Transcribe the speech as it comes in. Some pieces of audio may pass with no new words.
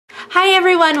Hi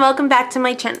everyone, welcome back to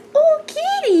my channel. Oh,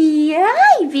 Kitty!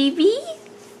 Hi, baby!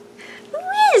 Who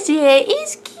is it?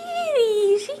 It's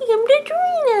Kitty! She came to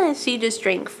join us. She just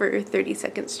drank for 30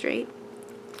 seconds straight.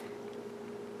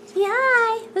 Say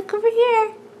hi! Look over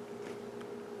here.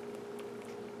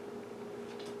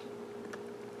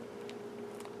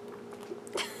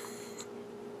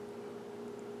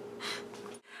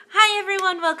 Hi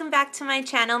everyone, welcome back to my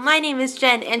channel. My name is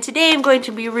Jen and today I'm going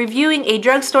to be reviewing a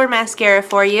drugstore mascara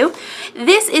for you.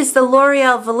 This is the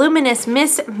L'Oreal Voluminous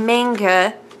Miss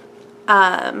Manga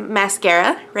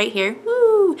mascara right here.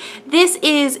 Woo! This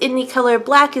is in the color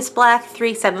Black is Black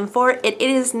 374. It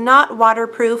is not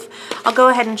waterproof. I'll go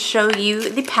ahead and show you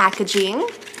the packaging.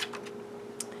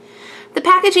 The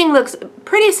packaging looks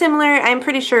pretty similar. I'm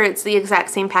pretty sure it's the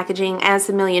exact same packaging as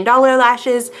the $1 Million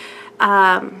Lashes.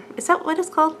 Is that what it's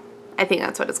called? I think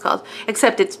that's what it's called.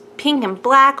 Except it's pink and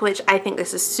black, which I think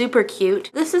this is super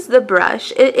cute. This is the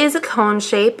brush. It is a cone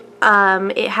shape.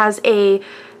 It has a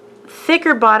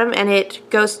thicker bottom and it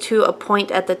goes to a point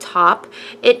at the top.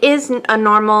 It is a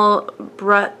normal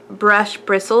brush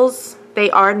bristles.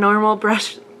 They are normal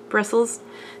brush bristles.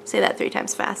 Say that 3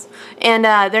 times fast. And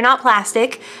they're not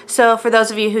plastic. So for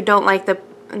those of you who don't like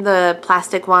the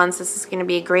plastic ones, this is going to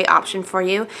be a great option for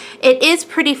you. It is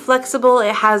pretty flexible.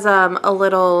 It has a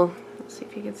little, let's see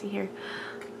if you can see here,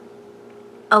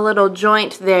 a little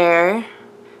joint there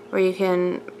where you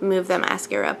can move the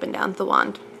mascara up and down the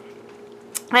wand.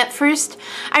 At first,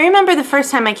 I remember the first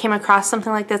time I came across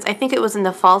something like this, I think it was in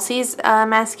the Falsies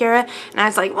mascara, and I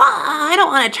was like, well, I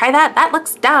don't want to try that. That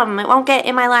looks dumb. It won't get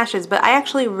in my lashes, but I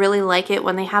actually really like it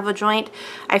when they have a joint.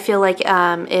 I feel like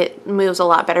it moves a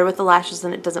lot better with the lashes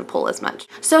and it doesn't pull as much.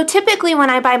 So typically when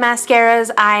I buy mascaras,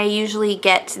 I usually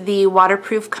get the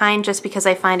waterproof kind just because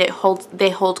I find they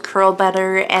hold curl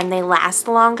better and they last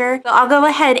longer. So I'll go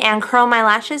ahead and curl my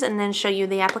lashes and then show you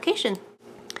the application.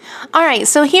 Alright,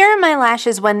 so here are my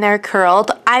lashes when they're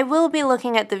curled. I will be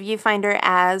looking at the viewfinder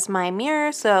as my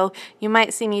mirror, so you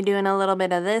might see me doing a little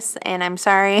bit of this, and I'm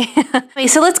sorry. Okay,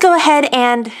 so let's go ahead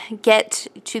and get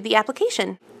to the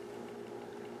application.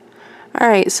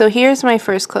 Alright, so here's my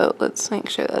first coat. Let's make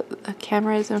sure that the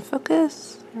camera is in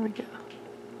focus. There we go.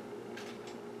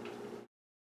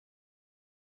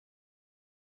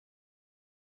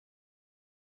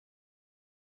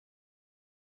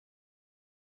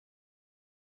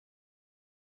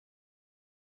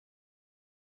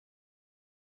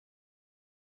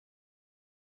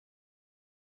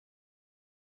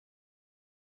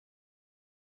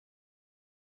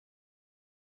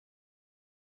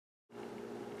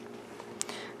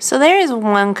 So there is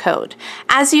one coat.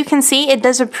 As you can see, it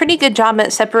does a pretty good job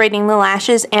at separating the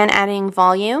lashes and adding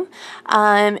volume.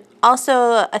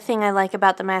 Also, a thing I like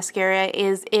about the mascara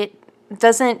is it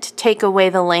doesn't take away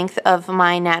the length of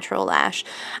my natural lash.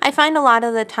 I find a lot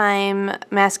of the time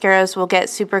mascaras will get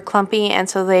super clumpy and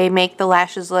so they make the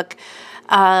lashes look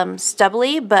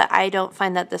stubbly, but I don't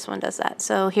find that this one does that.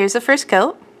 So here's the first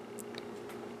coat.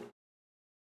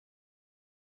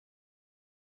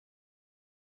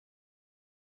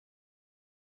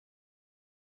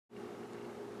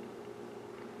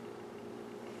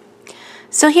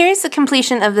 So here's the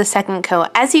completion of the second coat.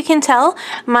 As you can tell,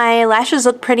 my lashes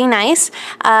look pretty nice.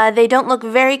 They don't look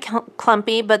very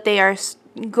clumpy, but they are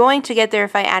going to get there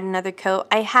if I add another coat.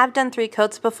 I have done 3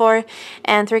 coats before,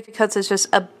 and 3 coats is just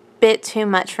a bit too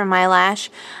much for my lash,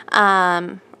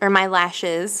 or my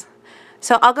lashes.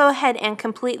 So I'll go ahead and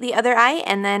complete the other eye,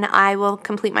 and then I will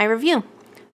complete my review.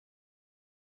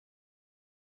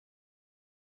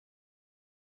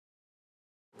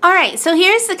 Alright, so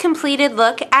here's the completed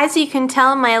look. As you can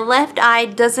tell, my left eye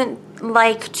doesn't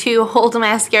like to hold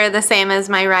mascara the same as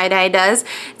my right eye does.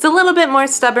 It's a little bit more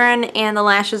stubborn and the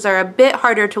lashes are a bit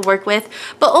harder to work with,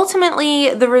 but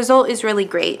ultimately the result is really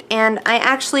great and I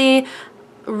actually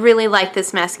really like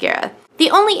this mascara. The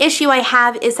only issue I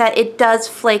have is that it does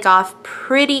flake off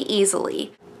pretty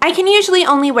easily. I can usually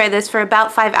only wear this for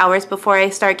about 5 hours before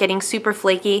I start getting super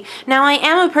flaky. Now I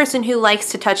am a person who likes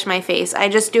to touch my face. I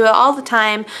just do it all the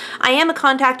time. I am a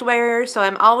contact wearer, so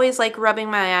I'm always like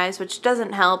rubbing my eyes, which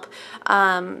doesn't help.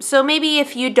 So maybe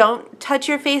if you don't touch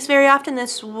your face very often,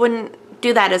 this wouldn't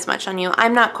do that as much on you.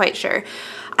 I'm not quite sure.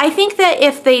 I think that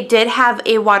if they did have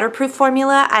a waterproof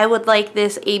formula, I would like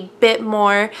this a bit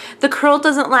more. The curl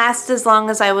doesn't last as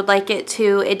long as I would like it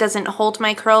to. It doesn't hold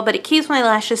my curl, but it keeps my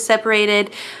lashes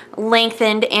separated,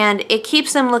 lengthened, and it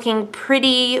keeps them looking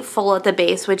pretty full at the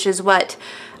base, which is what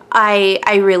I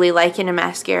really like in a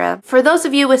mascara. For those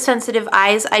of you with sensitive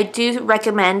eyes, I do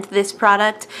recommend this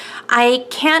product. I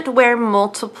can't wear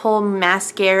multiple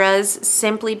mascaras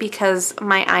simply because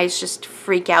my eyes just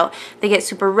freak out. They get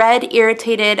super red,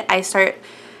 irritated. I start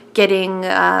getting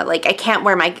like I can't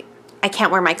wear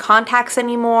my contacts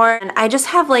anymore, and I just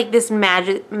have like this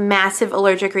massive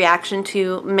allergic reaction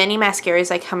to many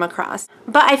mascaras I come across.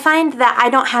 But I find that I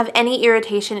don't have any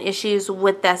irritation issues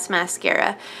with this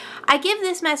mascara. I give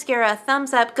this mascara a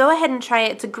thumbs up. Go ahead and try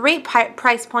it. It's a great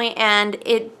price point and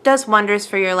it does wonders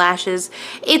for your lashes.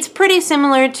 It's pretty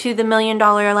similar to the $1 Million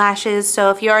Lashes,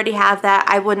 so if you already have that,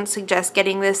 I wouldn't suggest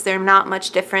getting this. They're not much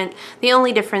different. The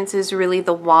only difference is really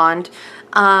the wand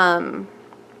and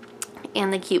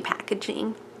the cute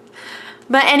packaging.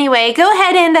 But anyway, go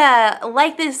ahead and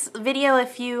like this video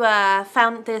if you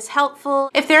found this helpful.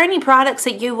 If there are any products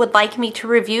that you would like me to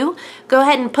review, go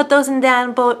ahead and put those in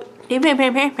down below.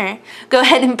 Go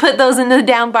ahead and put those in the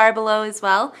down bar below as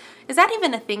well. Is that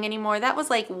even a thing anymore? That was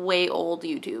like way old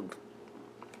YouTube.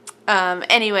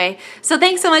 Anyway, so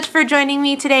thanks so much for joining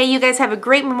me today. You guys have a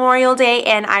great Memorial Day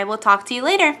and I will talk to you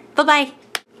later. Bye-bye.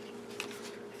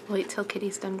 Wait till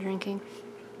Kitty's done drinking.